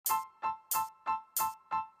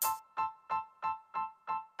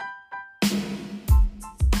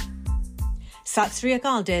Sat Sri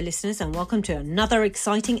Akal, dear listeners, and welcome to another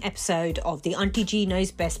exciting episode of the Auntie G Knows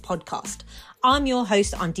Best podcast. I'm your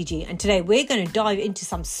host, Auntie G, and today we're going to dive into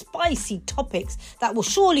some spicy topics that will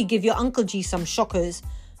surely give your Uncle G some shockers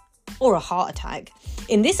or a heart attack.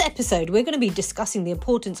 In this episode, we're going to be discussing the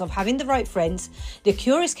importance of having the right friends, the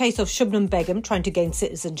curious case of Shubnam Begum trying to gain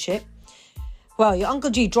citizenship. Well, your Uncle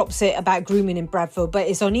G drops it about grooming in Bradford, but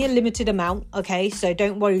it's only a limited amount, okay? So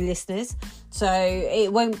don't worry, listeners. So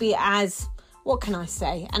it won't be as, what can I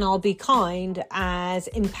say? And I'll be kind, as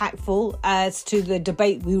impactful as to the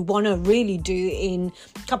debate we want to really do in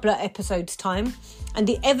a couple of episodes' time. And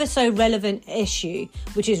the ever so relevant issue,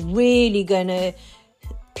 which is really going to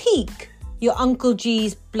pique your Uncle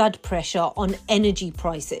G's blood pressure on energy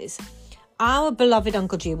prices. Our beloved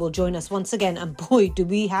Uncle G will join us once again, and boy, do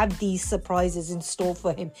we have these surprises in store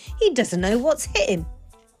for him. He doesn't know what's hit him.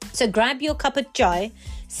 So grab your cup of chai,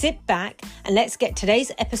 sit back, and let's get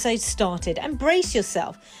today's episode started and brace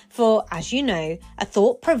yourself for, as you know, a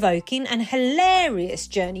thought-provoking and hilarious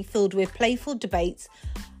journey filled with playful debates,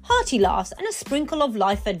 hearty laughs, and a sprinkle of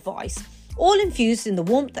life advice, all infused in the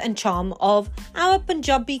warmth and charm of our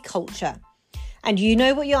Punjabi culture. And you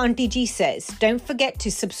know what your Auntie G says. Don't forget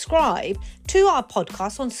to subscribe to our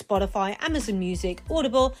podcast on Spotify, Amazon Music,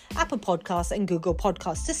 Audible, Apple Podcasts and Google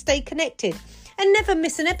Podcasts to stay connected and never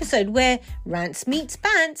miss an episode where rants meets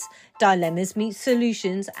bants, dilemmas meets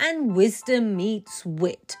solutions and wisdom meets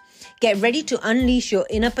wit. Get ready to unleash your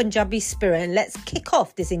inner Punjabi spirit and let's kick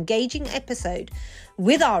off this engaging episode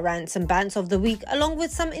with our rants and bants of the week, along with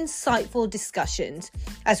some insightful discussions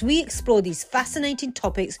as we explore these fascinating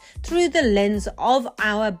topics through the lens of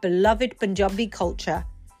our beloved Punjabi culture.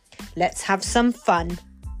 Let's have some fun.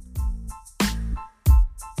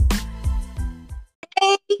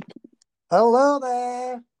 Hey! Hello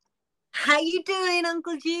there. How you doing,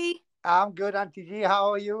 Uncle G? I'm good, Auntie G.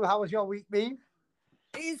 How are you? How was your week been?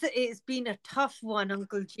 It's been a tough one,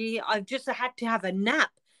 Uncle G. I've just had to have a nap.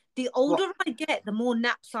 The older I get, the more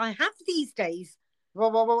naps I have these days.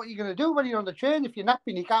 Well, what are you going to do when you're on the train? If you're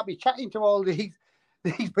napping, you can't be chatting to all these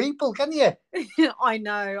people, can you? I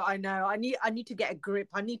know. I need to get a grip.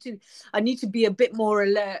 I need to be a bit more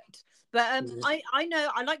alert. But I know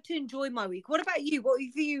I like to enjoy my week. What about you? What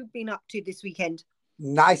have you been up to this weekend?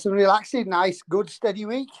 Nice and relaxing. Nice, good, steady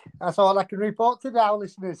week. That's all I can report to our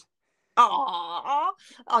listeners. Oh,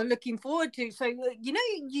 I'm looking forward to. So,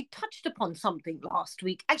 you touched upon something last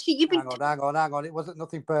week. Actually, you've been... Hang on. It wasn't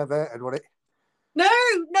nothing perverted, was it? No.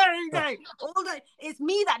 It's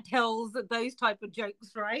me that tells those type of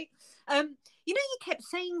jokes, right? You kept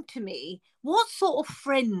saying to me, what sort of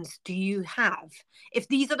friends do you have? If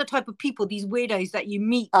these are the type of people, these weirdos that you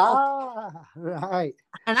meet. Right.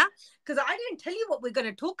 Because I didn't tell you what we're going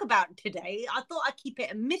to talk about today. I thought I'd keep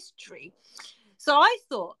it a mystery. So I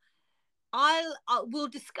thought, we'll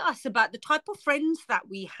discuss about the type of friends that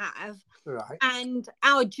we have, right, and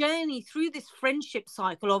our journey through this friendship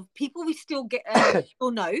cycle of people we still get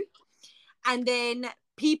still know, and then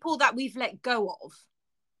people that we've let go of.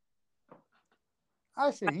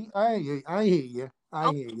 I see. I hear you.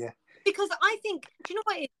 Because I think, do you know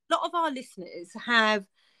what? A lot of our listeners have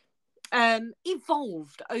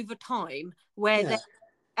evolved over time, where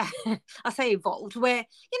I say evolved, where,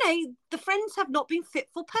 the friends have not been fit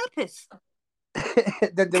for purpose.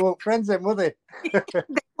 Then they weren't friends then, were they? They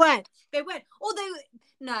weren't. Although,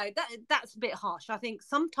 no, that's a bit harsh. I think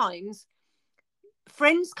sometimes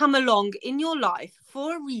friends come along in your life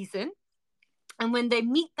for a reason. And when they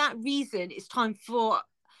meet that reason, it's time for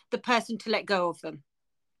the person to let go of them.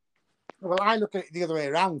 Well, I look at it the other way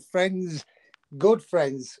around. Friends, good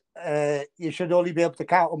friends, you should only be able to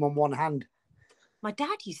count them on one hand. My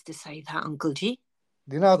dad used to say that, Uncle G.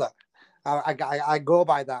 Do you know that? I go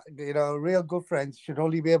by that. Real good friends should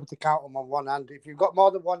only be able to count them on one hand. If you've got more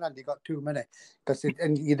than one hand, you've got too many.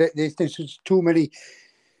 There's just too many.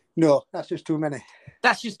 No, that's just too many.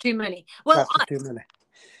 That's just too many. Well, that's just too many.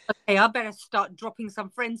 Okay, I better start dropping some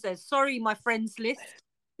friends there. Sorry, my friends list.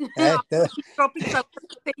 Dropping some.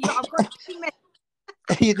 I've got too many.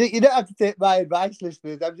 You don't have to take my advice,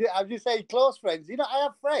 listeners. I'm just saying close friends. I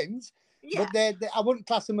have friends, but I wouldn't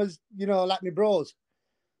class them as, like my bros.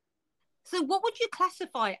 So what would you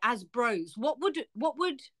classify as bros? What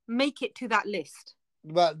would make it to that list?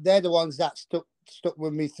 Well, they're the ones that stuck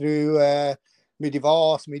with me through my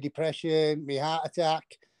divorce, my depression, my heart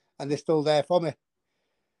attack, and they're still there for me.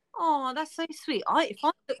 Oh, that's so sweet. If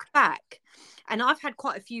I look back, and I've had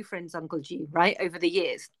quite a few friends, Uncle G, right, over the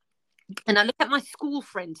years, and I look at my school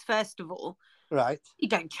friends, first of all, right, you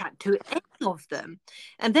don't chat to any of them.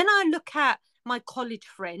 And then I look at my college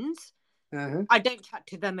friends, I don't chat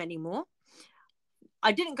to them anymore.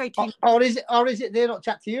 I didn't go to. Or is it they don't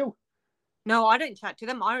chat to you? No, I don't chat to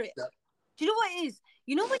them. Yeah. Do you know what it is?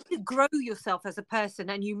 You know when you grow yourself as a person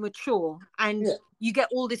and you mature and Yeah. you get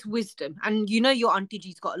all this wisdom, and you know your Auntie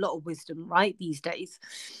G's got a lot of wisdom, right? These days,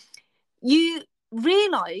 you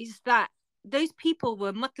realize that those people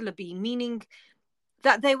were matlabi, meaning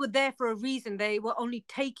that they were there for a reason. They were only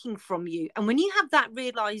taking from you, and when you have that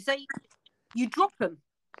realization, you drop them.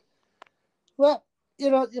 Well, you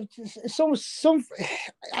know, some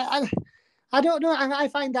I don't know. I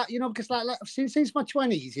find that, you know, because like since my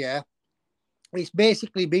 20s, yeah, it's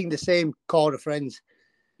basically been the same core of friends.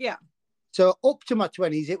 Yeah. So up to my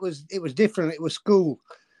 20s, it was different. It was school.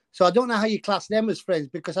 So I don't know how you class them as friends,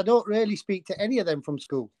 because I don't really speak to any of them from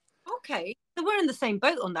school. Okay, so we're in the same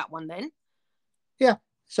boat on that one then. Yeah.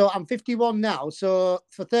 So I'm 51 now. So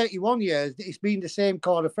for 31 years, it's been the same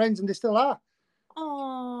core of friends, and they still are.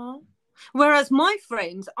 Oh. Whereas my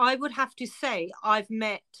friends, I would have to say, I've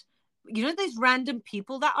met, you know, those random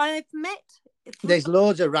people that I've met. There's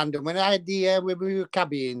loads of random. When I had when we were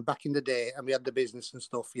cabbying back in the day and we had the business and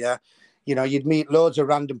stuff, yeah, you know, you'd meet loads of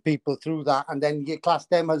random people through that, and then you class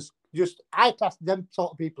them as I class them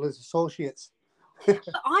sort of people as associates. But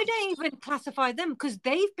I don't even classify them, because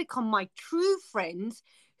they've become my true friends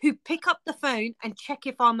who pick up the phone and check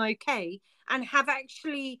if I'm okay, and have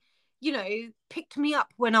actually, you know, picked me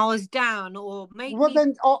up when I was down, or made Well, me.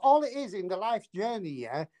 then all it is in the life journey,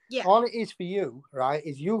 Yeah. all it is for you, right,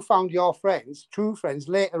 is you found your friends, true friends,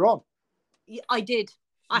 later on. I did.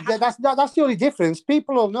 That's the only difference.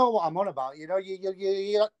 People will know what I'm on about. You know,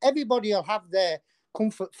 you everybody will have their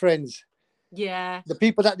comfort friends. Yeah. The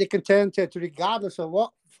people that they can turn to regardless of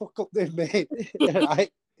what fuck up they've made,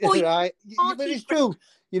 right? Well, right. But it's true.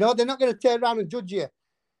 You know, they're not going to turn around and judge you.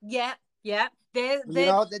 Yeah, yeah. They're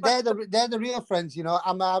They're the real friends. You know,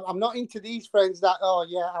 I'm not into these friends that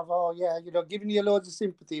you know, giving you loads of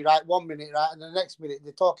sympathy, right? 1 minute, right, and the next minute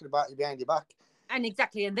they're talking about you behind your back. And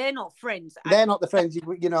exactly, and they're not friends. They're not the friends,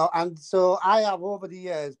 you know. And so I have over the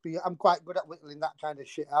years, I'm quite good at whittling that kind of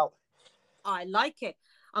shit out. I like it.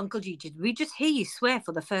 Uncle G, did we just hear you swear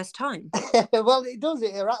for the first time? Well, it does.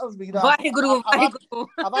 It rattles me. You know,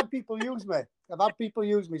 I've had people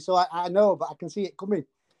use me. So I know, but I can see it coming.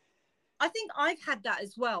 I think I've had that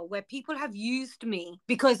as well, where people have used me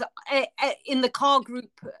because in the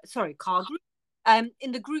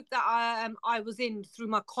in the group that I was in through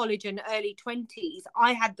my college and early 20s,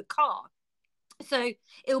 I had the car. So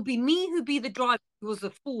it'll be me who'd be the driver, who was a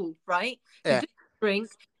fool, right? Yeah. Drink,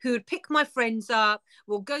 who would pick my friends up,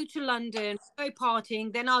 we'll go to London, go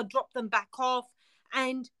partying, then I'll drop them back off.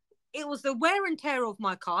 And it was the wear and tear of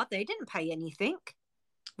my car. They didn't pay anything,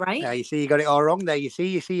 right? Yeah, you see, you got it all wrong there. You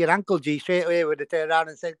see your Uncle G straight away would have turned around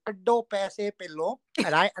and said, "Don't pay a pillow,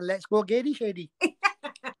 all right, and let's go giddy shady."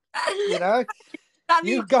 You know,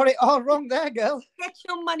 you got it all wrong there, girl. Get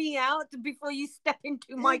your money out before you step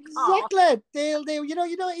into my car. Exactly. Deal. You know,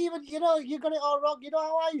 you got it all wrong. You know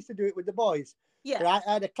how I used to do it with the boys. Yeah. Right,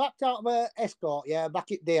 I had a clapped out of an Escort, yeah, back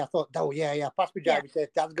in the day. I thought, oh, yeah, pass me driving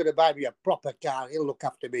test. Dad's going to buy me a proper car. He'll look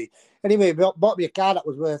after me. Anyway, bought me a car that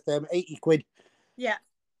was worth 80 quid. Yeah.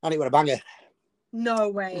 And it was a banger. No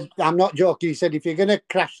way. I'm not joking. He said, if you're going to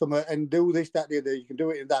crash somewhere and do this, that, the other, you can do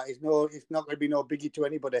it in that. It's not going to be no biggie to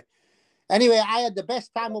anybody. Anyway, I had the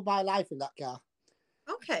best time of my life in that car.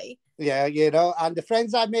 Okay. Yeah, you know, and the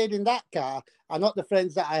friends I made in that car are not the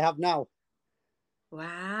friends that I have now.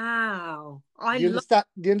 Wow. Do you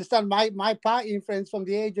understand? My partying friends from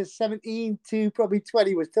the age of 17 to probably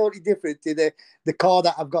 20 was totally different to the car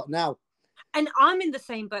that I've got now. And I'm in the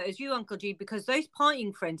same boat as you, Uncle G, because those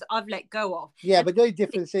partying friends I've let go of. Yeah, but the only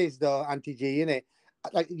difference is, though, Auntie G, innit?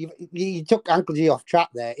 Like you took Uncle G off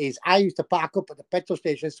track there, is I used to park up at the petrol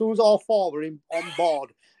station. As soon as all four were on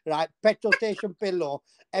board, right, petrol station pillow,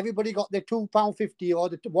 everybody got their £2.50 or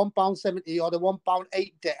the £1.70 or the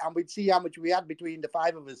 £1.80, and we'd see how much we had between the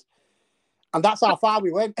five of us. And that's how far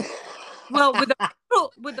we went. Well,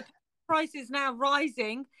 with the prices now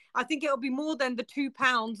rising, I think it'll be more than the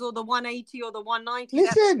 £2 or the 180 or the 190.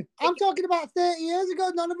 Listen, I'm talking about 30 years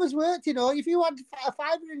ago. None of us worked, you know. If you had a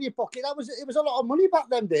fiver in your pocket, it was a lot of money back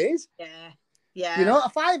them days. Yeah. You know, a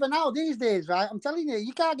fiver now these days, right? I'm telling you,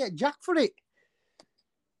 you can't get jack for it.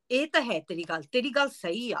 तेरी गल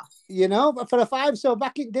सही है. You know, but for a five, so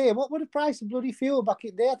back in day, what was the price of bloody fuel back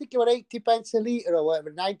in day? I think it was 80 pence a litre or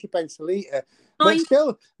whatever, 90 pence a litre. But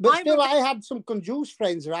still, I had some conjuice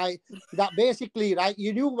friends, right? That basically, right,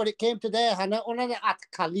 you knew when it came to their hand, at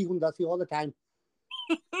Cali all the time.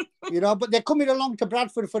 You know, but they're coming along to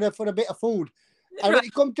Bradford for a bit of food. And when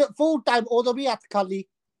it comes to food time, they'll be at Cali.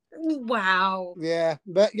 Wow. Yeah,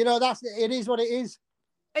 but you know, it is what it is.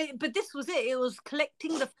 But this was it. It was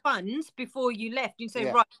collecting the funds before you left. You say,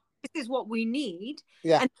 Yeah. right, this is what we need.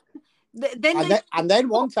 Yeah. And then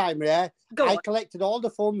one time, Go I on. collected all the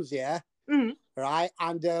funds, Mhm. right,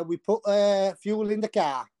 and we put fuel in the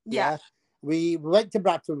car. Yeah. We went to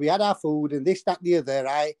Bradford. We had our food and this, that, and the other,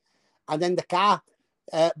 right, and then the car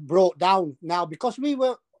broke down. Now because we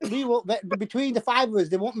were between the five of us,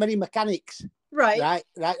 there weren't many mechanics. Right.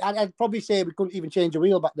 Right. I'd probably say we couldn't even change a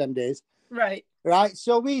wheel back them days. Right. Right.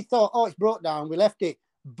 So we thought, oh, it's broke down. We left it.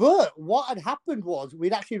 But what had happened was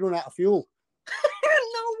we'd actually run out of fuel.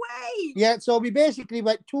 No way. Yeah. So we basically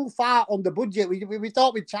went too far on the budget. We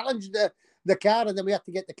thought we'd challenge the car, and then we had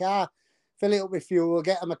to get the car, fill it up with fuel,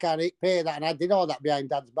 get a mechanic, pay that. And I did all that behind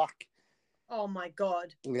Dad's back. Oh my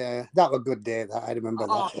God. Yeah. That was a good day. That I remember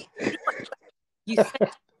that. You said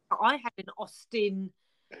I had an Austin.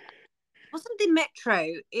 Wasn't the Metro?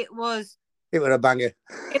 It was a banger.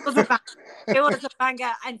 It was a banger. It was a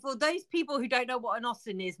banger. And for those people who don't know what an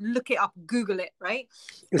Austin is, look it up, Google it, right?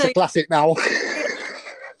 It's a classic now.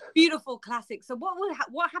 Beautiful classic. So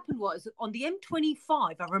what happened was on the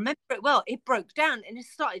M25, I remember it well, it broke down and it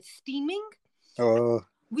started steaming. Oh.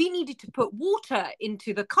 We needed to put water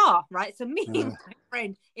into the car, right? So me and my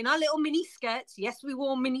friend in our little mini skirts. Yes, we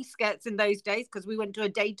wore mini skirts in those days because we went to a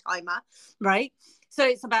daytimer, right? So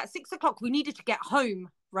it's about 6 o'clock. We needed to get home,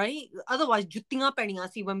 right? Otherwise, jutting up any I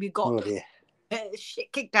see when we got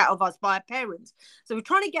shit kicked out of us by our parents. So we're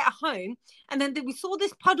trying to get home, and then we saw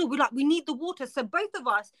this puddle. We're like, we need the water. So both of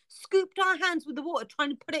us scooped our hands with the water,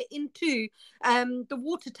 trying to put it into the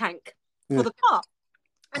water tank for the car.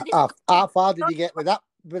 And how far did you get with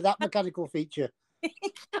that mechanical feature?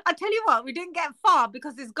 I tell you what, we didn't get far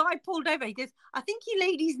because this guy pulled over. He goes, I think you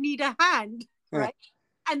ladies need a hand, right?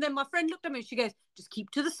 And then my friend looked at me and she goes, just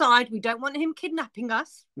keep to the side. We don't want him kidnapping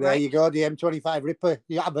us. There you go, the M25 Ripper.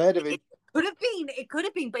 You have heard of it. It could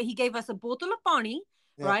have been, but he gave us a bottle of Barney,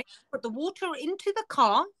 right? Put the water into the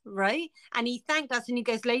car, right? And he thanked us and he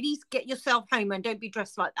goes, ladies, get yourself home and don't be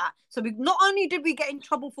dressed like that. So we not only did we get in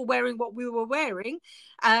trouble for wearing what we were wearing,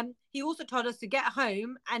 he also told us to get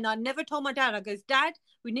home. And I never told my dad. I goes, Dad,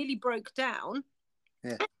 we nearly broke down.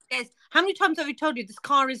 Yeah. Yes. How many times have we told you this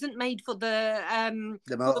car isn't made for the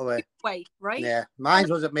motorway, right? Yeah, mine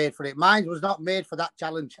wasn't made for it. Mine was not made for that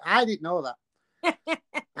challenge. I didn't know that.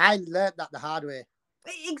 I learned that the hard way.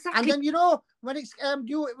 Exactly. And then when it's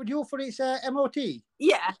due for its MOT.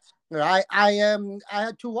 Yeah. Right. I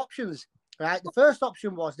had two options. Right. The first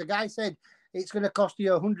option was the guy said it's going to cost you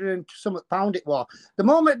 £100 and something pound. It was the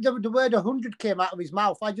moment the word 100 came out of his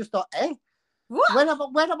mouth. I just thought, what?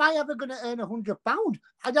 When am I ever going to earn £100?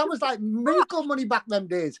 And that was like miracle money back them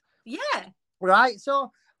days. Yeah. Right.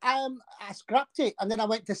 So I scrapped it, and then I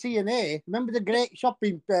went to C&A. Remember the great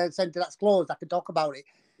shopping centre that's closed? I could talk about it.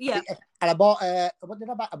 Yeah. And I bought what did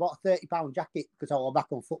I buy? I bought a £30 jacket because I was back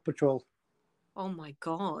on foot patrol. Oh my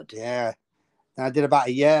God. Yeah. And I did about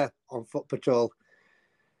a year on foot patrol.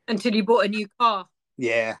 Until you bought a new car.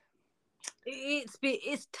 Yeah.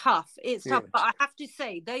 It's tough. It's tough. But I have to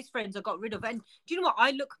say, those friends I got rid of. And do you know what?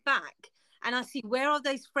 I look back and I see, where are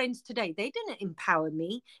those friends today? They didn't empower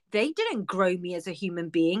me. They didn't grow me as a human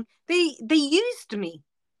being. They used me.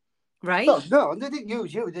 Right? No, they didn't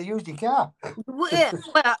use you. They used your car.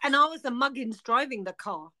 Well, and I was the muggins driving the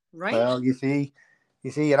car, right? Well, you see,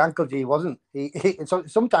 your Uncle G wasn't. So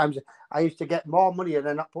sometimes I used to get more money and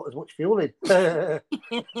then not put as much fuel in.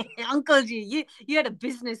 Uncle G, you had a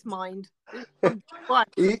business mind.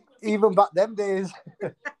 Even back them days.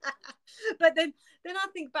 But then I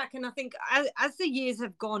think back and I think as the years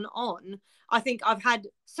have gone on, I think I've had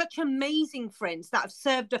such amazing friends that have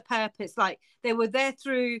served a purpose. Like they were there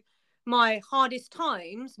through my hardest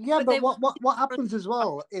times. Yeah, but what happens as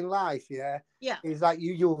well in life, is that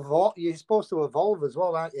you evolve. You're supposed to evolve as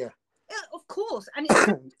well, aren't you? Yeah, of course. And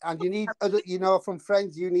and you need other, from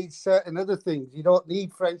friends. You need certain other things. You don't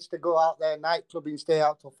need friends to go out there night clubbing, stay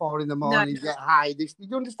out till 4 a.m, get high.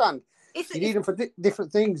 You understand? You need them for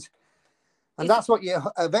different things, and that's what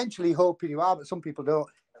you're eventually hoping you are. But some people don't.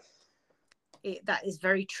 That is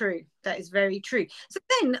very true. That is very true. So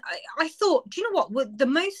then I thought, do you know what? The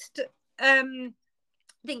most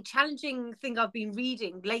challenging thing I've been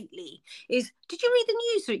reading lately is, did you read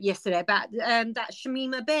the news yesterday about that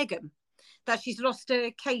Shamima Begum, that she's lost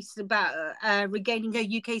a case about regaining her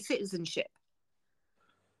UK citizenship?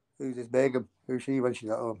 Who's this Begum? Who's she when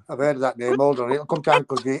she's at home? I've heard of that name. Hold on, it'll come to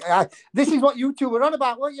Uncle G. This is what you two were on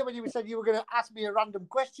about, weren't you, when you said you were going to ask me a random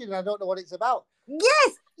question and I don't know what it's about?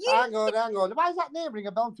 Yes! Hang on. Why does that name ring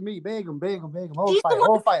a bell to me? Begum.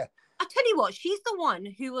 Hold fire. I tell you what, she's the one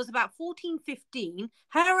who was about 14, 15.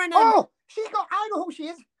 Her and I know who she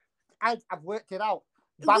is. I've worked it out.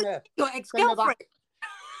 Ban her. Your Send her ex-girlfriend. back.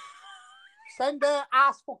 Send her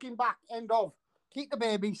ass fucking back. End of. Keep the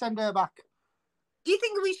baby. Send her back. Do you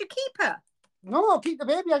think we should keep her? No, keep the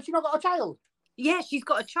baby. Has she not got a child? Yeah, she's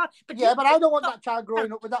got a child. But Yeah, but I don't want that child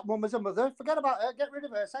growing up with that mum as a mother. Forget about her. Get rid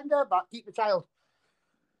of her. Send her back. Keep the child.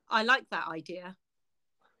 I like that idea.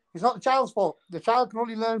 It's not the child's fault. The child can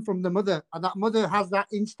only learn from the mother, and that mother has that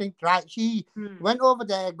instinct, right? She went over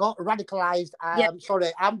there, got radicalized.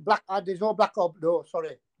 Sorry, I'm black. There's no black up. No,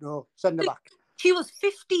 sorry. No, send her back. She was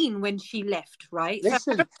 15 when she left, right?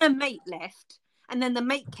 Listen. So her mate left, and then the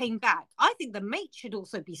mate came back. I think the mate should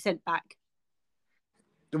also be sent back.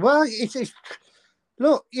 Well, it's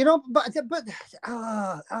look, you know, but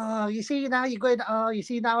you see now you're going. You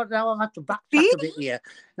see now I have to backtrack a bit here.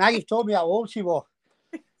 Now you've told me how old she was.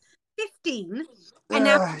 15, and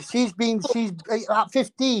now she's at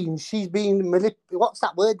 15. She's been what's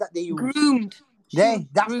that word that they use? Groomed. That's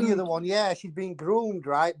groomed. The other one. Yeah, she's been groomed,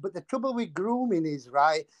 right? But the trouble with grooming is,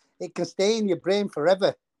 right, it can stay in your brain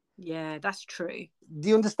forever. Yeah, that's true. Do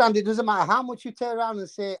you understand? It doesn't matter how much you turn around and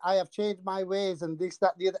say, I have changed my ways and this,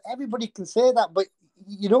 that, the other. Everybody can say that, but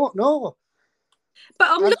you don't know. But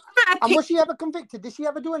I'm looking at and was she ever convicted? Did she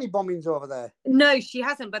ever do any bombings over there? No, she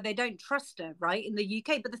hasn't, but they don't trust her, right, in the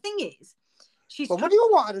UK. But the thing is, she's... Well, what do you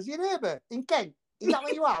want as your neighbour? In Kent? Is that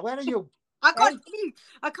where you are? Where are you? I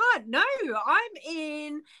can't. No, I'm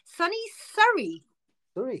in sunny Surrey.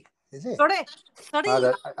 Surrey, is it? Surrey.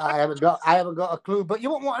 I haven't got a clue. But you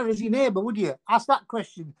wouldn't want her as your neighbour, would you? Ask that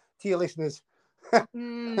question to your listeners. I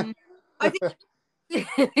think...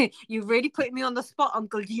 You've really put me on the spot,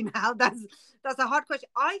 Uncle G. Now that's a hard question.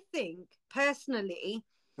 I think personally,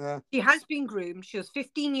 she has been groomed. She was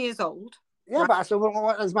 15 years old. Yeah, right? But I still wouldn't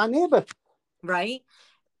want her as my neighbour, right?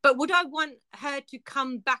 But would I want her to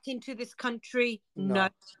come back into this country? No.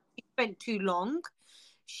 She spent too long.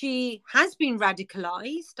 She has been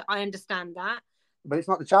radicalized. I understand that, but it's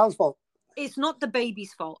not the child's fault. It's not the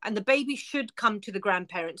baby's fault, and the baby should come to the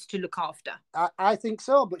grandparents to look after. I think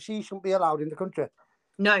so, but she shouldn't be allowed in the country.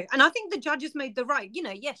 No, and I think the judges made the right. You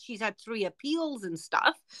know, yes, she's had 3 appeals and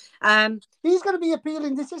stuff. He's going to be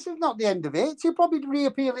appealing this. This is not the end of it. She'll probably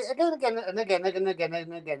re-appeal it again and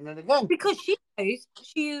again. Because she knows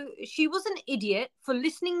she was an idiot for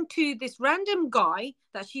listening to this random guy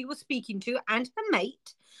that she was speaking to and her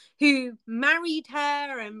mate, who married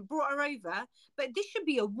her and brought her over. But this should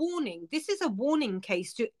be a warning. This is a warning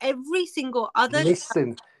case to every single other...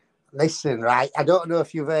 Listen, right? I don't know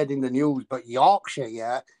if you've heard in the news, but Yorkshire,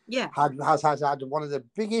 has had one of the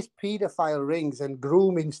biggest paedophile rings and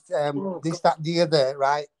grooming, that, the other,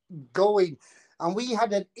 right? Going. And we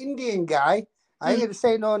had an Indian guy, I ain't going to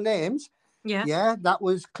say no names, that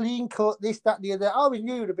was clean cut, this, that, the other. I always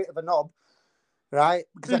knew he was a bit of a knob, right?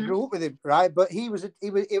 Because I grew up with him, right? But it was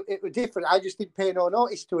different. I just didn't pay no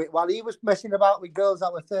notice to it. While he was messing about with girls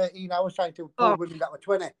that were 13, I was trying to pull women that were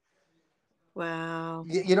 20. Wow.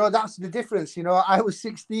 You know, that's the difference. You know, I was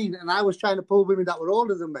 16 and I was trying to pull women that were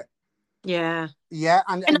older than me. Yeah. Yeah,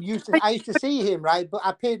 and I used to see him, right? But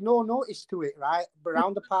I paid no notice to it, right?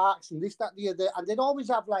 Around the parks and this, that, the other. And they'd always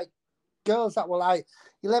have, like, girls that were, like,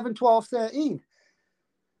 11, 12, 13.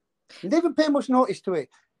 And they didn't pay much notice to it.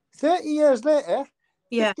 30 years later,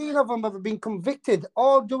 15 of them have been convicted,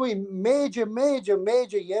 all doing major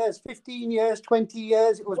years, 15 years, 20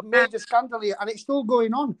 years. It was major scandal here, and it's still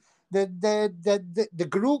going on. The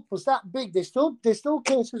group was that big. There's still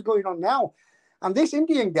cases going on now. And this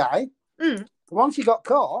Indian guy, once he got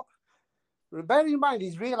caught, bearing in mind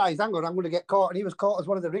he's realised, hang on, I'm going to get caught, and he was caught as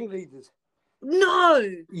one of the ringleaders. No.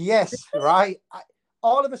 Yes, right.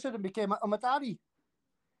 All of a sudden became a daddy.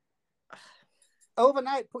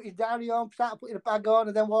 Overnight, put his diary on, started putting a bag on,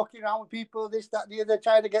 and then walking around with people, this, that, the other,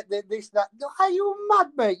 trying to get this, that. Are you mad,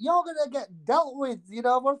 mate? You're going to get dealt with, you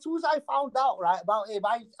know. As soon as I found out, right, about him,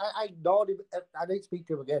 I ignored him. I didn't speak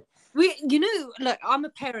to him again. Look, I'm a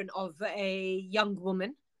parent of a young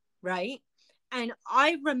woman, right? And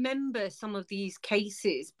I remember some of these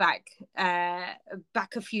cases back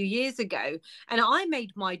a few years ago. And I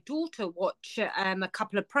made my daughter watch a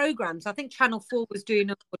couple of programs. I think Channel 4 was doing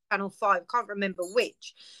it, or Channel 5, can't remember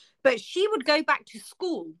which. But she would go back to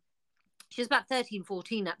school. She was about 13,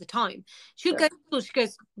 14 at the time. She would go to school. She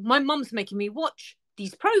goes, my mum's making me watch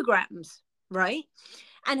these programs, right?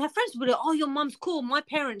 And her friends would go, oh, your mum's cool. My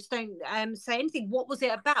parents don't say anything. What was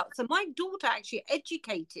it about? So my daughter actually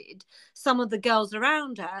educated some of the girls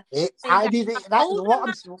around her.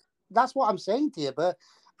 That's what I'm saying to you. But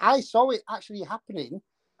I saw it actually happening.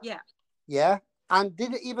 Yeah. Yeah. And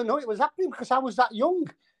didn't even know it was happening because I was that young.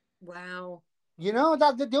 Wow. You know,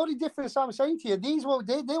 that the only difference I'm saying to you, these were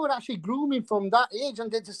they were actually grooming from that age,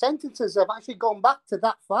 and the sentences have actually gone back to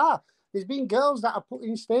that far. There's been girls that are put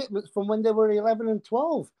in statements from when they were 11 and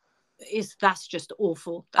 12. That's just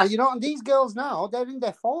awful. And you know, and these girls now, they're in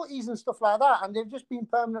their 40s and stuff like that, and they've just been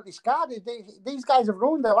permanently scarred. These guys have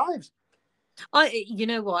ruined their lives. You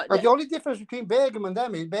know what? And the only difference between Begum and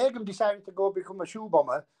them is Begum decided to go become a shoe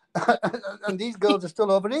bomber, and these girls are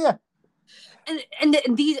still over here. And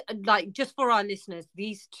these, like, just for our listeners,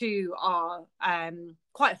 these two are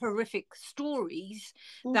quite horrific stories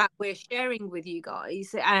that we're sharing with you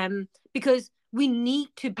guys, because we need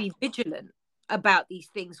to be vigilant about these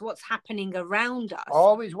things, what's happening around us.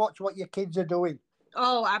 Always watch what your kids are doing.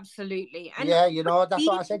 Oh, absolutely. And yeah, you know, that's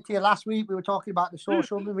what I said to you last week. We were talking about the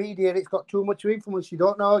social media. It's got too much influence. You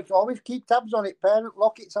don't know. Always keep tabs on it. Parent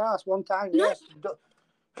lock its ass one time. No. Yes.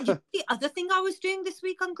 The other thing I was doing this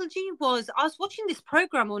week, Uncle G, was I was watching this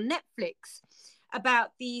program on Netflix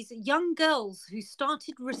about these young girls who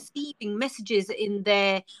started receiving messages in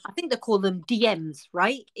their, I think they call them DMs,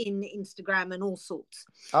 right? In Instagram and all sorts.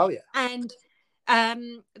 Oh, yeah. And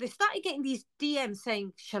they started getting these DMs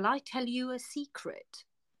saying, shall I tell you a secret?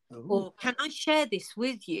 Ooh. Or can I share this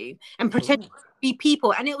with you? And pretend to be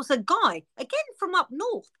people. And it was a guy, again, from up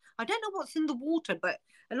north. I don't know what's in the water, but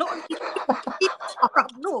a lot of people are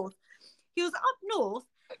up north. He was up north,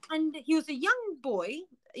 and he was a young boy,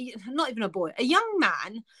 not even a boy, a young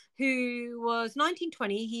man who was 19,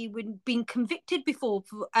 20. He had been convicted before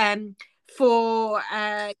for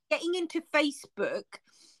getting into Facebook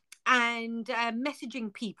and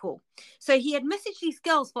messaging people. So he had messaged these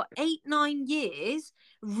girls for 8-9 years,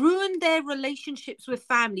 ruined their relationships with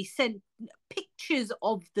family, sent pictures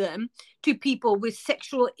of them to people with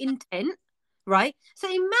sexual intent, right? So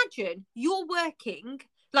imagine you're working,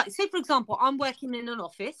 like, say, for example, I'm working in an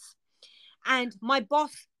office and my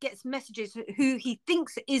boss gets messages who he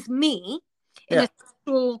thinks is me in a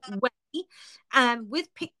sexual way,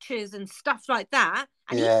 with pictures and stuff like that.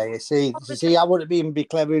 And you see, I wouldn't even be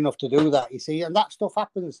clever enough to do that, you see, and that stuff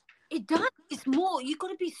happens. It does. It's more, you've got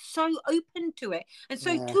to be so open to it. And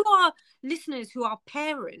so to our listeners who are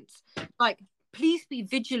parents, like, please be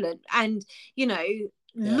vigilant and, you know,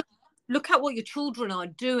 look at what your children are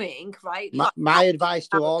doing, right? My advice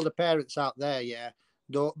to all the parents out there,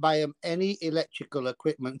 don't buy them any electrical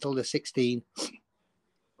equipment until they're 16.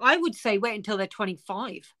 I would say wait until they're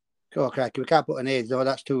 25. Oh, crikey, we can't put an age. No,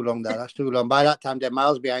 that's too long. That's too long. By that time, they're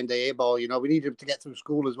miles behind the A-ball. You know, we need them to get through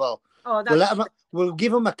school as well. Oh, we'll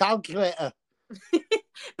give them a calculator.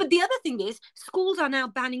 But the other thing is, schools are now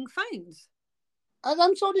banning phones.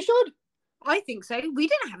 And so they should. I think so. We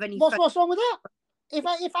didn't have any. What's wrong with that?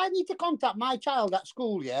 If I need to contact my child at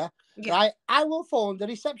school, right, I will phone the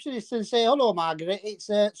receptionist and say, "Hello, Margaret, it's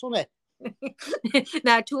Sonny."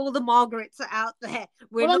 Now, to all the Margarets out there,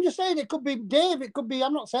 I'm just saying, it could be Dave, it could be,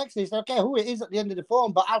 I'm not sexist, I don't care who it is at the end of the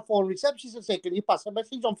phone, but I'll phone receptionist and say, can you pass a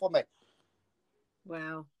message on for me?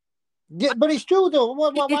 Wow. Yeah, but it's true though.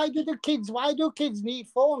 Why do kids need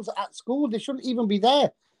phones at school? They shouldn't even be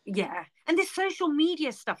there. Yeah, and there's social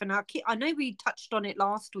media stuff, and I know we touched on it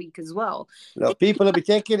last week as well. No, people will be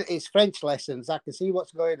taking it's French lessons. I can see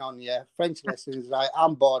what's going on. Yeah, French lessons. Right,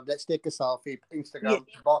 I'm bored. Let's take a selfie. Instagram.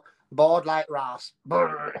 Yeah. Bored like Ross.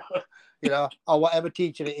 You know, or whatever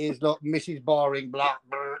teacher it is. Look, Mrs. Boring. Blah.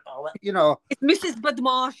 You know, it's Mrs.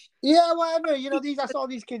 Badmarsh. Yeah, whatever. You know, that's all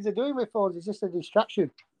these kids are doing with phones. It's just a distraction.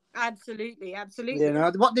 Absolutely. You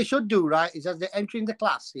know, what they should do, right, is as they're entering the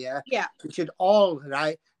class, they should all,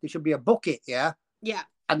 right, there should be a bucket,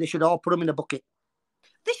 and they should all put them in a bucket.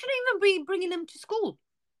 They shouldn't even be bringing them to school.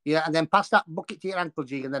 Yeah, and then pass that bucket to your Uncle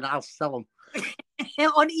G, and then I'll sell them.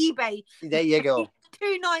 On eBay. There you go.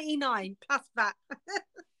 $2.99 plus that.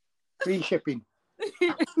 Free shipping.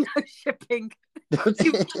 No shipping.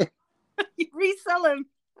 You resell them.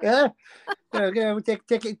 Yeah. We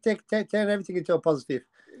turn everything into a positive.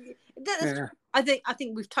 I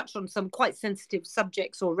think we've touched on some quite sensitive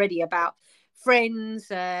subjects already about Friends,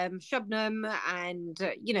 Shabnam, and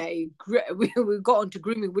you know, we got onto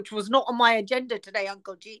grooming, which was not on my agenda today,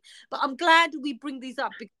 Uncle G. But I'm glad we bring these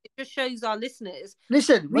up because it just shows our listeners.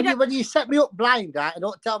 Listen, when you set me up blind, right, and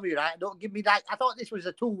don't tell me, right, don't give me that. I thought this was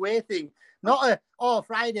a two-way thing, not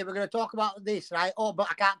Friday we're going to talk about this, right? Oh, but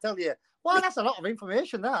I can't tell you. Well, that's a lot of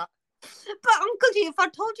information, that. But Uncle G, if I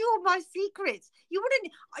told you all my secrets, you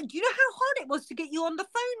wouldn't. Do you know how hard it was to get you on the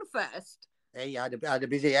phone first? Hey, I had a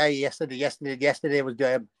busy day yesterday was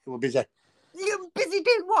we were busy. You were busy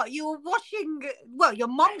doing what? You were washing. Well, your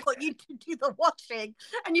mum got you to do the washing,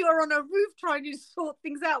 and you were on a roof trying to sort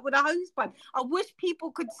things out with a hose pipe. I wish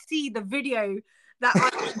people could see the video that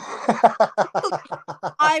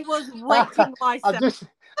I was wetting myself.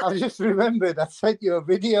 I just remembered I sent you a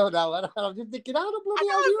video now, and I'm just thinking, how the bloody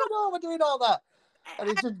hell do you know I'm doing all that? And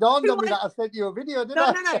it just dawned on me that I sent you a video, didn't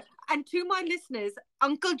I? No. And to my listeners,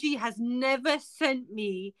 Uncle G has never sent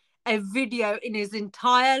me a video in his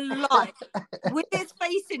entire life with his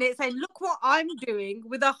face in it saying, look what I'm doing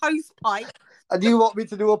with a hose pipe. And you want me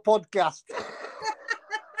to do a podcast?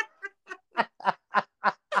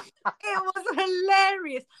 It was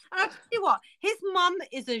hilarious. And I'll tell you what, his mum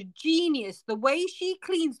is a genius. The way she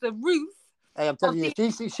cleans the roof. Hey, I'm telling you,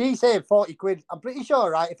 she saved 40 quid. I'm pretty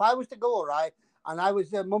sure, right, if I was to go, right, and I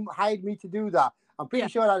was, mum hired me to do that, I'm pretty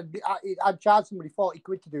sure I'd charge somebody 40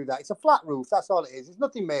 quid to do that. It's a flat roof, that's all it is. It's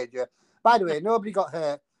nothing major. By the way, nobody got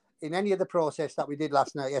hurt in any of the process that we did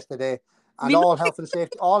yesterday. And all health and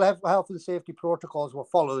safety protocols were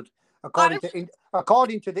followed according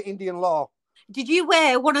to the Indian law. Did you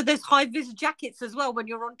wear one of those high-vis jackets as well when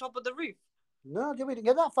you're on top of the roof? No, we didn't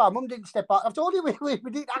get that far. Mum didn't step out. I've told you we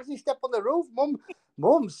didn't actually step on the roof.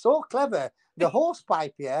 Mum's so clever. The hose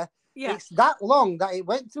pipe here, it's that long that it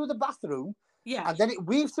went through the bathroom. Yeah. And then it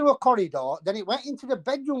weaved through a corridor. Then it went into the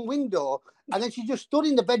bedroom window. And then she just stood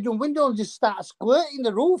in the bedroom window and just started squirting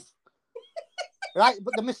the roof. Right?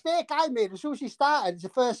 But the mistake I made, as soon as she started, the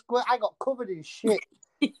first squirt, I got covered in shit.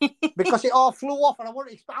 Because it all flew off. And I was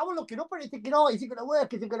looking up at it thinking, oh, is it going to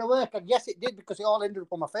work? Is it going to work? And yes, it did, because it all ended up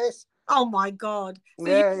on my face. Oh, my God. So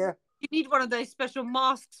yeah. You need one of those special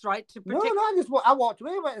masks, right? To protect. No, I walked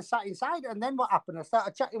away, went and sat inside. And then what happened? I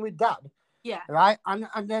started chatting with Dad. Yeah. Right. And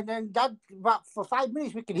then Dad, for 5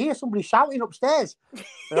 minutes, we could hear somebody shouting upstairs.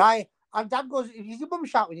 Right. And Dad goes, is your mum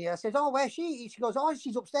shouting here? I says, oh, where's she? She goes, oh,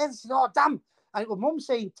 she's upstairs. I says, oh, damn. And it was Mum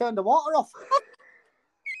saying, turn the water off.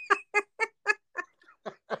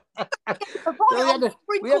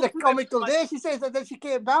 we had a comical day. She says that then she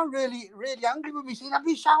came down really, really angry with me. She said, I've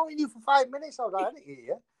been shouting at you for 5 minutes. I was like, I didn't hear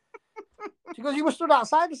you. She goes, you were stood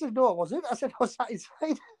outside. I said, no, was it? I said, I was sat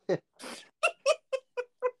inside.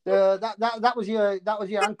 That was your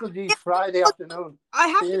Uncle G's Friday afternoon. I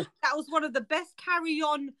have to say, that was one of the best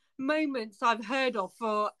carry-on moments I've heard of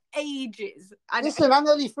for ages. Listen, I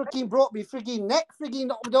nearly freaking broke me freaking neck,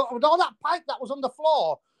 with all that pipe that was on the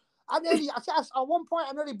floor. At one point,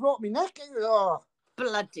 I nearly broke my neck. Oh.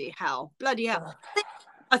 Bloody hell.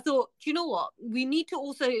 I thought, do you know what? We need to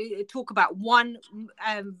also talk about one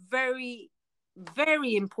very,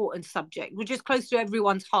 very important subject, which is close to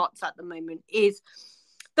everyone's hearts at the moment, is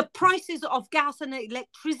the prices of gas and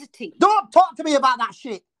electricity. Don't talk to me about that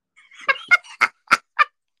shit.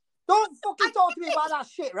 Don't fucking talk to me about that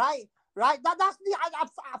shit, right? Right? I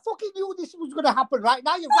fucking knew this was going to happen, right?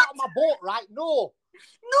 Now you've got on my boat, right? No.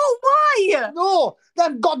 No, why? No.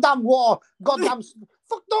 Them goddamn war. Goddamn.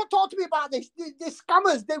 Fuck, don't talk to me about this. The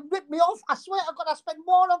scammers, they ripped me off. I swear to God, I spend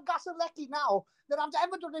more on gas and lecky now than I've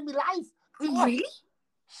ever done in my life. Really?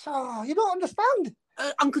 So, you don't understand.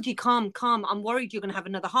 Uncle G, calm. I'm worried you're going to have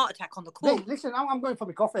another heart attack on the call. Hey, listen, I'm going for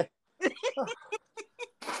my coffee. Okay.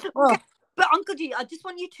 But Uncle G, I just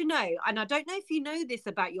want you to know, and I don't know if you know this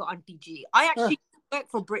about your Auntie G, I actually worked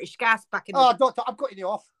for British Gas back in the day. I'm cutting you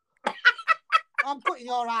off. I'm cutting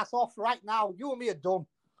your ass off right now. You and me are done.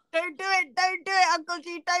 Don't do it, Uncle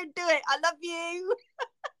G, don't do it. I love you.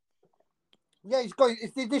 Yeah,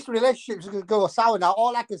 this relationship's going to go sour now.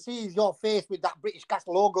 All I can see is your face with that British Gas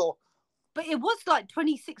logo. But it was like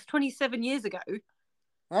 26, 27 years ago.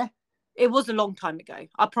 Eh? It was a long time ago,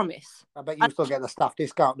 I promise. I bet you still get the staff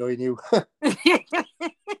discount knowing you.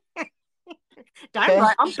 Damn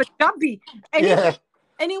right, I'm Punjabi.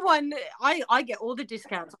 Anyone, I get all the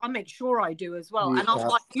discounts. I make sure I do as well. And I'll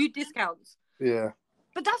like you discounts. Yeah.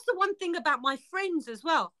 But that's the one thing about my friends as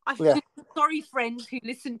well. I feel sorry, friends who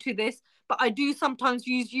listen to this, but I do sometimes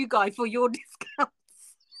use you guys for your discounts.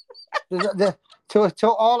 To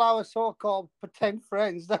all our so-called pretend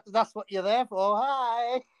friends, that's what you're there for.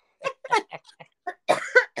 Hi.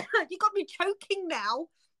 You got me choking now.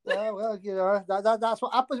 Yeah, well, that's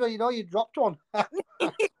what happens when you dropped one.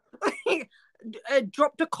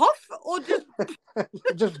 Dropped a cough or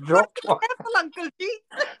just dropped one. Uncle G.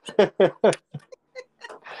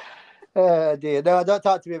 Oh dear, no, don't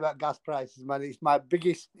talk to me about gas prices, man. It's my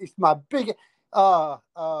biggest. It's my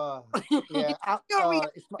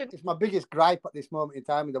biggest gripe at this moment in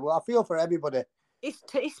time in the world. I feel for everybody.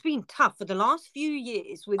 It's been tough for the last few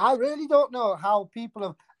years. I really don't know how people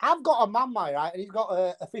have. I've got a mama, right, and he's got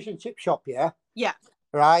a fish and chip shop, yeah. Yeah.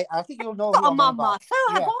 Right. I think you'll know. Got a mama. So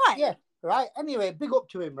have I. Yeah. Right. Anyway, big up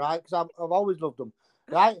to him, right? Because I've always loved him.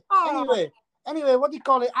 Right. Oh. Anyway, what do you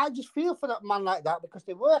call it? I just feel for that man like that because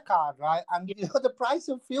they work hard, right? And you know, the price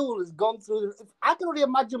of fuel has gone through. I can only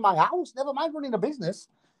imagine my house. Never mind running a business.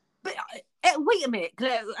 But wait a minute.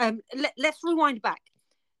 Let's rewind back.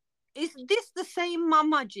 Is this the same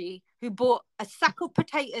Mamaji who bought a sack of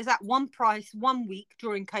potatoes at one price 1 week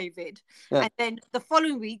during COVID, and then the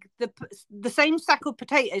following week the same sack of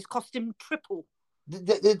potatoes cost him triple?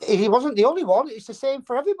 He wasn't the only one. It's the same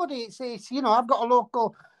for everybody. It's you know, I've got a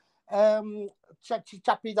local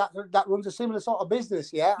chappie that runs a similar sort of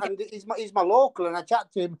business, and he's my local, and I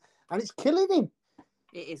chat to him, and it's killing him.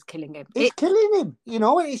 It is killing him. It's killing him. You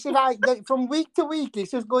know, it's like from week to week,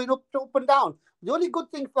 it's just going up and down. The only good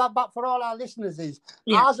thing for all our listeners is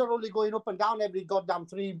ours are only going up and down every goddamn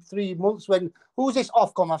three months. When who's this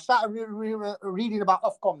Ofcom? I've started reading about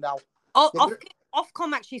Ofcom now.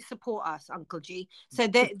 Ofcom actually support us, Uncle G. So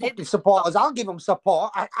they support us. I'll give them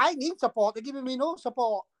support. I need support. They're giving me no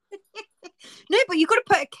support. No, but you've got to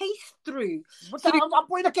put a case through. But I'm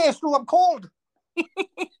putting a case through. I'm cold.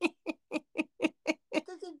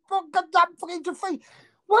 Goddamn fucking defeat.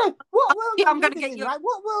 What world are we living in, right?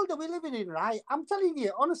 What world are we living in, right? I'm telling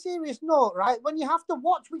you, on a serious note, right? When you have to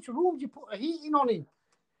watch which rooms you put the heating on in.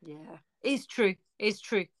 Yeah, it's true. It's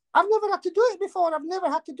true. I've never had to do it before. I've never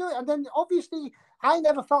had to do it. And then, obviously, I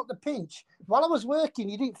never felt the pinch. While I was working,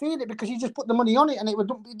 you didn't feel it because you just put the money on it and it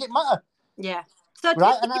didn't matter. Yeah. So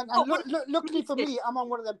right? Luckily for me, I'm on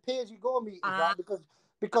one of them pay-as-you-go meters, right?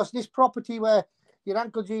 Because this property where your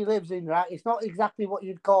Uncle G lives in, right, it's not exactly what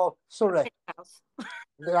you'd call Surrey,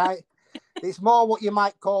 right? It's more what you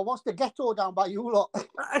might call, what's the ghetto down by you lot?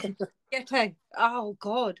 Ghetto. Oh,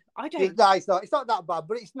 God. I don't... No, it's not that bad,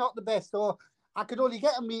 but it's not the best. So I could only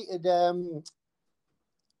get a metered,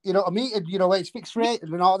 where it's fixed rate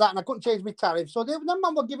and all that, and I couldn't change my tariff. So them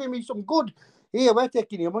man were giving me some good, here, we're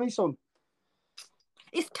taking your money, son.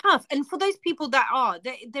 It's tough. And for those people that are,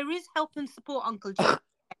 there is help and support, Uncle G.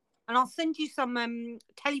 And I'll send you some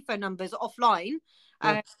telephone numbers offline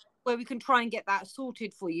where we can try and get that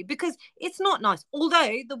sorted for you, because it's not nice.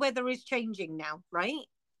 Although the weather is changing now, right?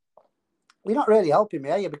 You're not really helping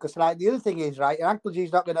me, are you? Because like the other thing is, right, your Uncle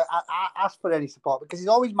G's not going to ask for any support because he's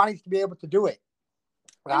always managed to be able to do it.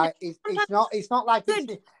 Right? It's not like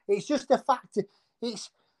it's just a fact.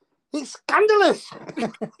 It's scandalous.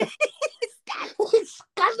 It's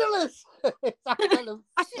scandalous.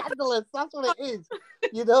 It's scandalous. That's what it is.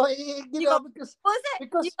 You know, because what I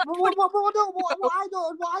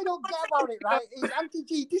don't get about it, right, is Auntie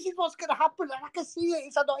G, this is what's gonna happen, and I can see it.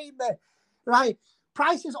 It's not in there. Right.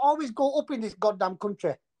 Prices always go up in this goddamn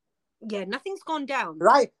country. Yeah, nothing's gone down.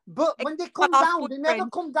 Right. But when they come down, they never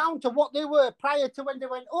come down to what they were prior to when they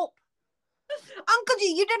went up. Uncle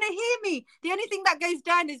G, you didn't hear me. The only thing that goes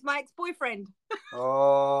down is my ex-boyfriend.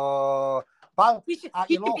 Oh, well, at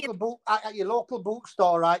your local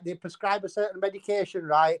bookstore, right, they prescribe a certain medication,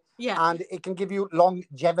 right? Yeah. And it can give you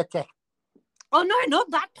longevity. Oh, no,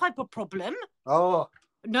 not that type of problem. Oh.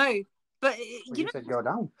 No, but you said go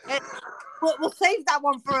down. We'll save that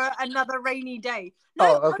one for another rainy day.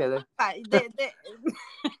 No, okay then.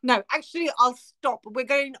 No, actually, I'll stop. We're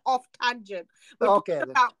going off tangent. We're talking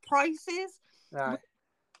about prices, right,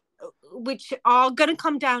 which are going to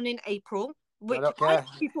come down in April. Which I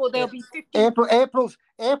thought they'll be 50.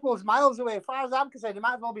 April's miles away. As far as I'm concerned, it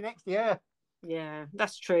might as well be next year. Yeah,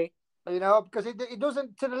 that's true. You know, because it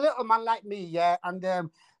doesn't, to the little man like me, and to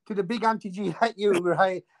the big Auntie G like you,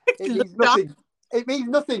 right? It means nothing. It means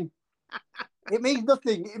nothing. It means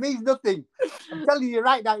nothing. It means nothing. I'm telling you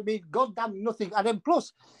right now, it means goddamn nothing. And then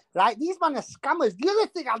plus, right, these men are scammers. The other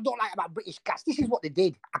thing I don't like about British Gas, this is what they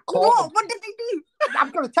did. What did they do?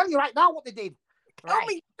 I'm going to tell you right now what they did.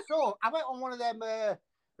 Right. So I went on one of them,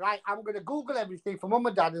 right, I'm going to Google everything for mum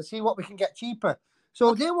and dad and see what we can get cheaper.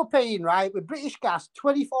 So they were paying, right, with British Gas,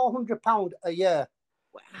 £2,400 a year.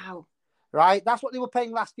 Wow. Right, that's what they were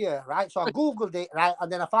paying last year, right? So I Googled it, right, and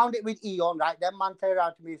then I found it with Eon, right? Then man turned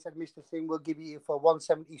around to me and said, Mr. Singh, we'll give you for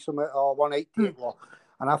 170 something or 180 or.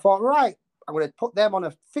 And I thought, right, I'm going to put them on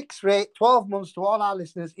a fixed rate, 12 months to all our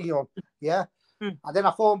listeners, Eon, yeah? And then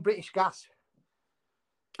I phoned British Gas.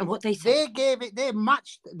 And what they said? They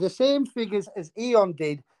matched the same figures as Eon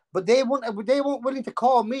did, but they weren't willing to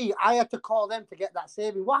call me. I had to call them to get that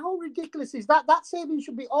saving. Wow, how ridiculous is that? That saving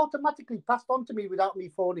should be automatically passed on to me without me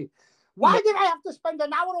phoning. Why did I have to spend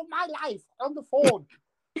an hour of my life on the phone?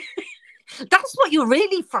 That's what you're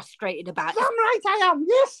really frustrated about. Damn right I am.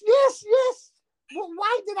 Yes. Well,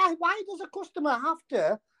 why does a customer have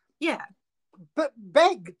to but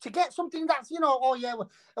beg to get something that's,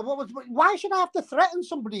 why should I have to threaten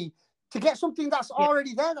somebody to get something that's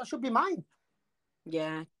already there that should be mine?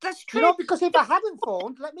 Yeah, that's true. You know, because if I hadn't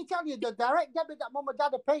phoned, let me tell you, the direct debit that mum and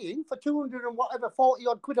dad are paying for 200 and whatever, 40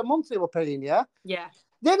 odd quid a month they were paying, yeah? Yeah.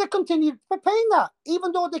 They'd have continued paying that,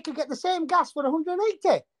 even though they could get the same gas for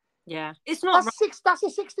 180. Yeah. It's not right. That's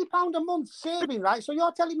a £60 a month saving, right? So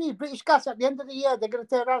you're telling me British Gas at the end of the year, they're going to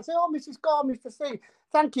turn around and say, oh, Mrs. Gore, Mr. C,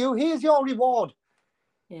 thank you, here's your reward.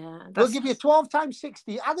 Yeah. We'll give you 12 times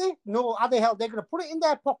 60. Are they? No, are they? Hell, they're going to put it in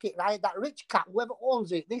their pocket, right? That rich cat, whoever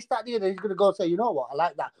owns it, this, that, the other, he's going to go say, you know what, I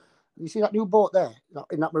like that. You see that new boat there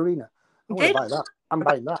in that marina? I want to buy that. I'm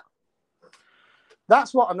buying that.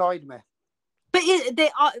 That's what annoyed me. But they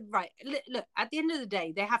are right. Look, at the end of the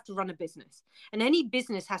day, they have to run a business, and any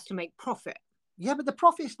business has to make profit. Yeah, but the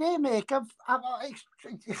profits they make, we're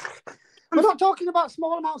not talking about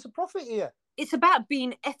small amounts of profit here. It's about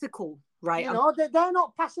being ethical, right? You know, they're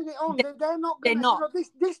not passing it on. They're not. They're not. You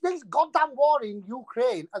know, this goddamn war in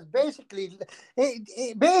Ukraine has basically, it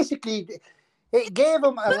gave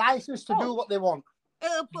them a license to do what they want.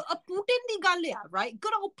 Putin di Galia, right?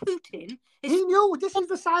 Good old Putin. He knew this is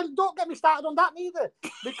the sign. Don't get me started on that neither,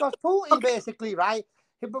 because Putin basically, right,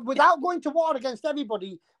 without going to war against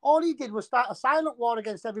everybody, all he did was start a silent war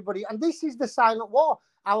against everybody, and this is the silent war.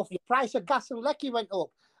 Our price of gas and lecky went up.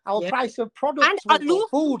 Our price of products went up.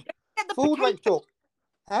 Food went up.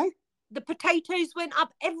 Eh? The potatoes went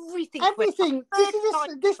up. Everything. Everything.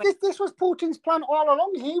 This was Putin's plan all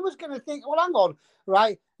along. He was going to think, well, hang on,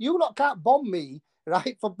 right? You lot can't bomb me,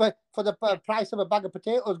 right? For the price of a bag of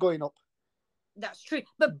potatoes going up. That's true.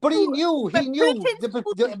 But he knew that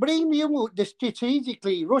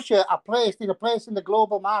strategically Russia are placed in a place in the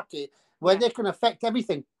global market where they can affect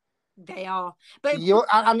everything. They are. But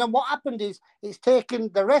and then what happened is it's taken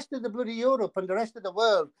the rest of the bloody Europe and the rest of the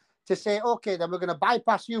world to say, okay, then we're going to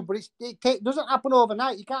bypass you. But it doesn't happen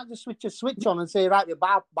overnight. You can't just switch a switch on and say, right, we're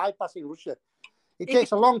bypassing Russia. It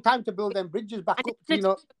takes a long time to build them bridges back up. It takes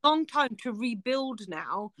a long time to rebuild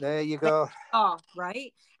now. There you go.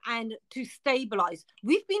 Right? And to stabilize.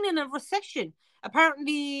 We've been in a recession.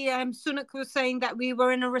 Apparently, Sunak was saying that we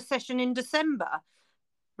were in a recession in December.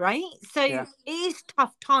 Right? So it is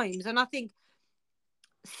tough times. And I think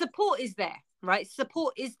support is there. Right,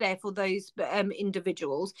 support is there for those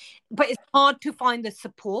individuals, but it's hard to find the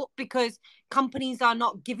support because companies are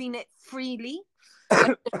not giving it freely.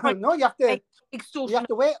 No, you have to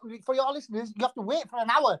wait for your listeners. You have to wait for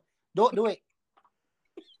an hour. Don't do it.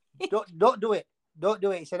 don't do it. Don't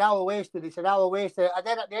do it. It's an hour wasted. It's an hour wasted. And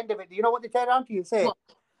then at the end of it, do you know what they turn around to you and say? What?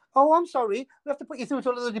 Oh, I'm sorry. We have to put you through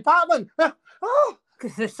to another department. Oh.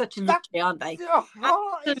 Because they're such a lucky, aren't they?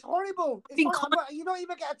 Oh, it's horrible. You don't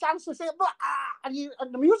even get a chance to say it, and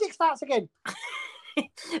the music starts again.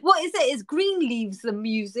 What is it? Is Greenleaves the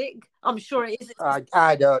music? I'm sure it is. I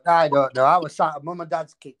don't know. I was sat at mum and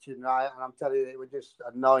dad's kitchen, right, and I'm telling you, it was just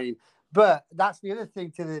annoying. But that's the other thing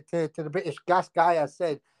to the British Gas guy. I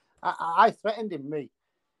said, I threatened him.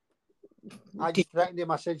 I just threatened him.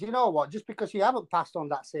 I said, you know what? Just because you haven't passed on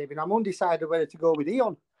that saving, I'm undecided whether to go with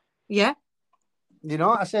Eon. Yeah. You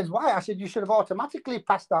know, I said, why? I said, you should have automatically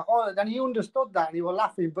passed that on. And he understood that and he was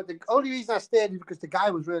laughing. But the only reason I stayed is because the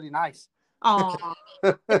guy was really nice. Oh,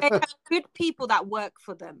 they have good people that work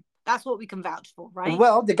for them. That's what we can vouch for, right?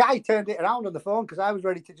 Well, the guy turned it around on the phone because I was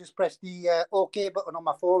ready to just press the OK button on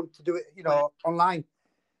my phone to do it, online.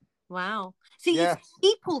 Wow. See, it's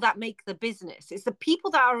people that make the business. It's the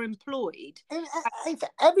people that are employed.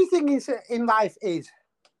 Everything in life is.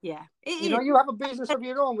 Yeah. You have a business of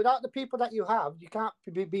your own. Without the people that you have, you can't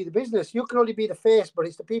be the business. You can only be the face, but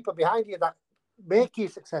it's the people behind you that make you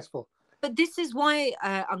successful. But this is why,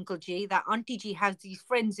 Uncle G, that Auntie G has these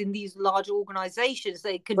friends in these large organisations.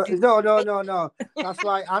 They can do. No. That's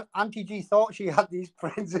why Auntie G thought she had these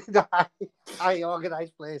friends in high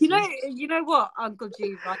organised places. You know what, Uncle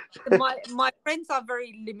G, right? My friends are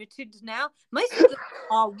very limited now. Most of them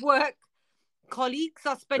are work colleagues.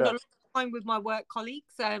 I spend a lot of time with my work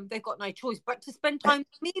colleagues. They've got no choice but to spend time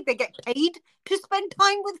with me. They get paid to spend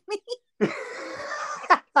time with me.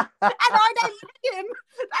 And I don't pay him.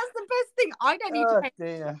 That's the best thing. I don't need to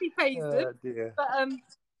pay him. He pays them. Dear. But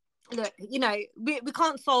look, we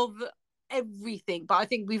can't solve everything, but I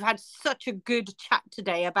think we've had such a good chat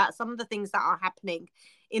today about some of the things that are happening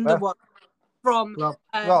in the world. From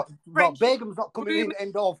Begum's not coming in.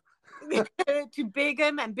 End of. To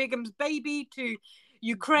Begum and Begum's baby to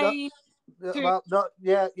Ukraine.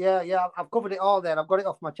 I've covered it all there. I've got it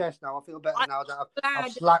off my chest now. I feel better now that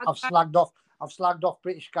I've slagged off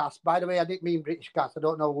British Gas. By the way, I didn't mean British Gas. I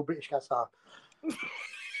don't know who British Gas are.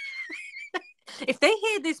 If they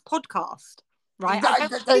hear this podcast, right?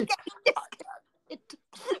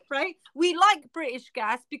 Right? We like British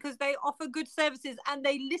Gas because they offer good services and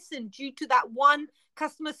they listen due to that one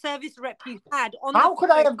customer service rep you had on How could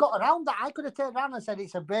I have got around that? I could have turned around and said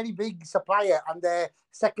it's a very big supplier and their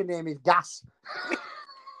second name is Gas.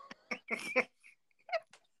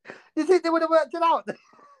 You think they would have worked it out?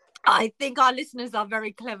 I think our listeners are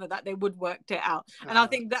very clever that they would work it out. And I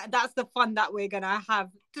think that's the fun that we're going to have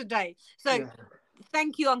today. So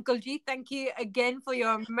thank you, Uncle G. Thank you again for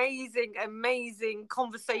your amazing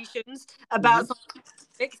conversations about some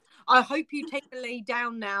topics. I hope you take a lay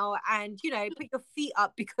down now and, put your feet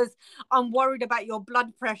up because I'm worried about your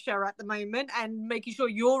blood pressure at the moment and making sure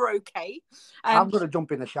you're okay. I'm going to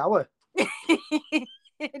jump in the shower.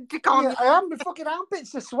 I am. My fucking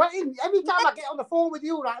armpits are sweating. Every time I get on the phone with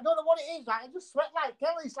you, right, I don't know what it is. Right, I just sweat like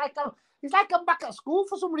hell. It's like I'm back at school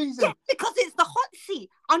for some reason. Yeah, because it's the hot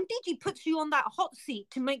seat. Auntie G puts you on that hot seat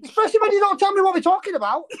to make. Especially when you don't tell me what we're talking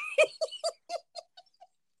about.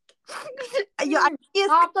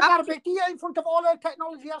 After Garbage in front of all the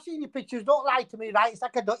technology, I've seen your pictures. Don't lie to me, right? It's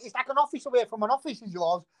like an office away from an office is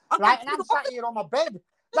yours, right? And I'm sat here on my bed.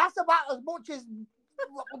 That's about as much as.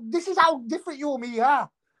 This is how different you and me are.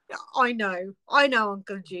 I know,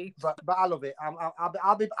 Uncle G. But I love it.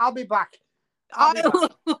 I'll be back.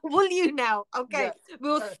 Will you now? Okay,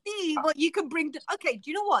 we'll see what you can bring. Okay, do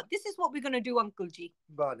you know what? This is what we're gonna do, Uncle G.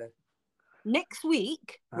 Go on then. Next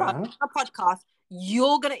week, right, on our podcast,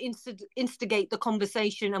 you're gonna instigate the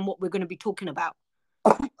conversation and what we're gonna be talking about.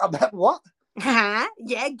 About what?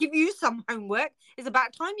 Yeah, give you some homework. It's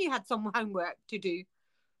about time you had some homework to do.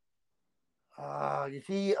 You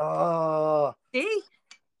see, I'll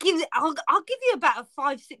give you about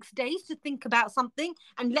 5-6 days to think about something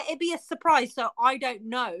and let it be a surprise so I don't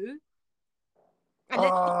know.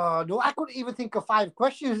 No, I couldn't even think of 5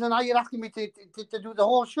 questions and now you're asking me to do the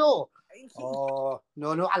whole show.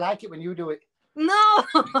 No, I like it when you do it. No.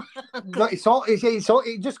 No,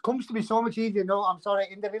 it just comes to me so much easier. No, I'm sorry.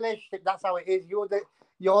 In the relationship, that's how it is. You're the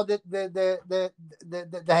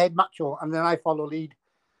head macho and then I follow lead.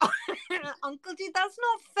 Uncle G, that's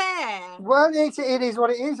not fair. Well, it is what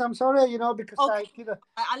it is. I'm sorry, because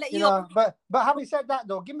I'll let you. But having said that,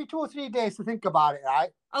 though, give me 2 or 3 days to think about it, right?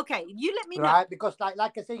 Okay, you let me know. Right, because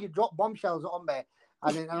like I say, you drop bombshells on me,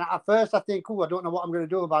 and at first I think, I don't know what I'm going to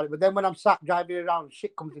do about it. But then when I'm sat driving around,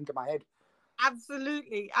 shit comes into my head.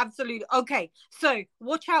 Absolutely. Okay, so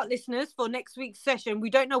watch out, listeners, for next week's session. We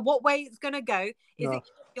don't know what way it's going to go. Is it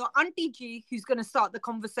your Auntie G who's going to start the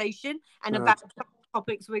conversation and about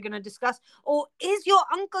topics we're going to discuss, or is your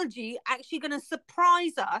Uncle G actually going to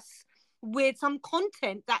surprise us with some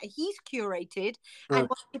content that he's curated and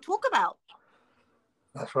wants to talk about?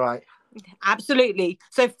 That's right. Absolutely.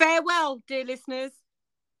 So farewell, dear listeners.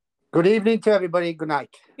 Good evening to everybody. Good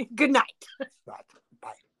night. Good night. Right.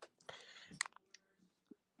 Bye.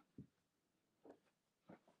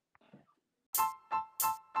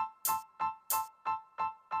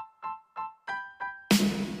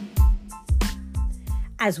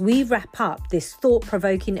 As we wrap up this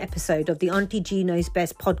thought-provoking episode of the Auntie G Knows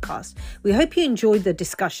Best podcast, we hope you enjoyed the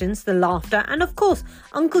discussions, the laughter, and of course,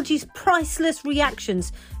 Uncle G's priceless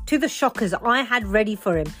reactions to the shockers I had ready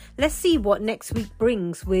for him. Let's see what next week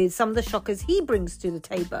brings with some of the shockers he brings to the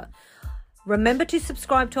table. Remember to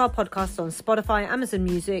subscribe to our podcast on Spotify, Amazon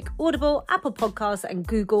Music, Audible, Apple Podcasts and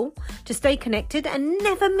Google to stay connected and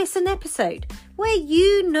never miss an episode where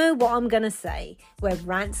you know what I'm going to say, where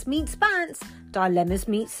rants meets bants, dilemmas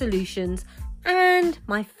meets solutions, and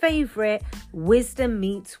my favourite, wisdom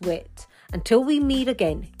meets wit. Until we meet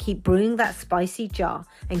again, keep brewing that spicy jar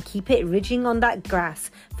and keep it ridging on that grass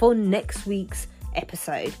for next week's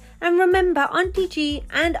episode. And remember, Auntie G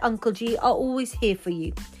and Uncle G are always here for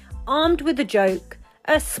you, armed with a joke,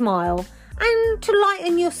 a smile, and to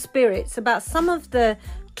lighten your spirits about some of the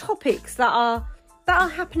topics that are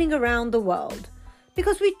happening around the world.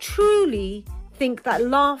 Because we truly think that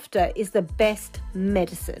laughter is the best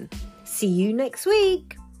medicine. See you next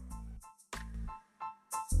week.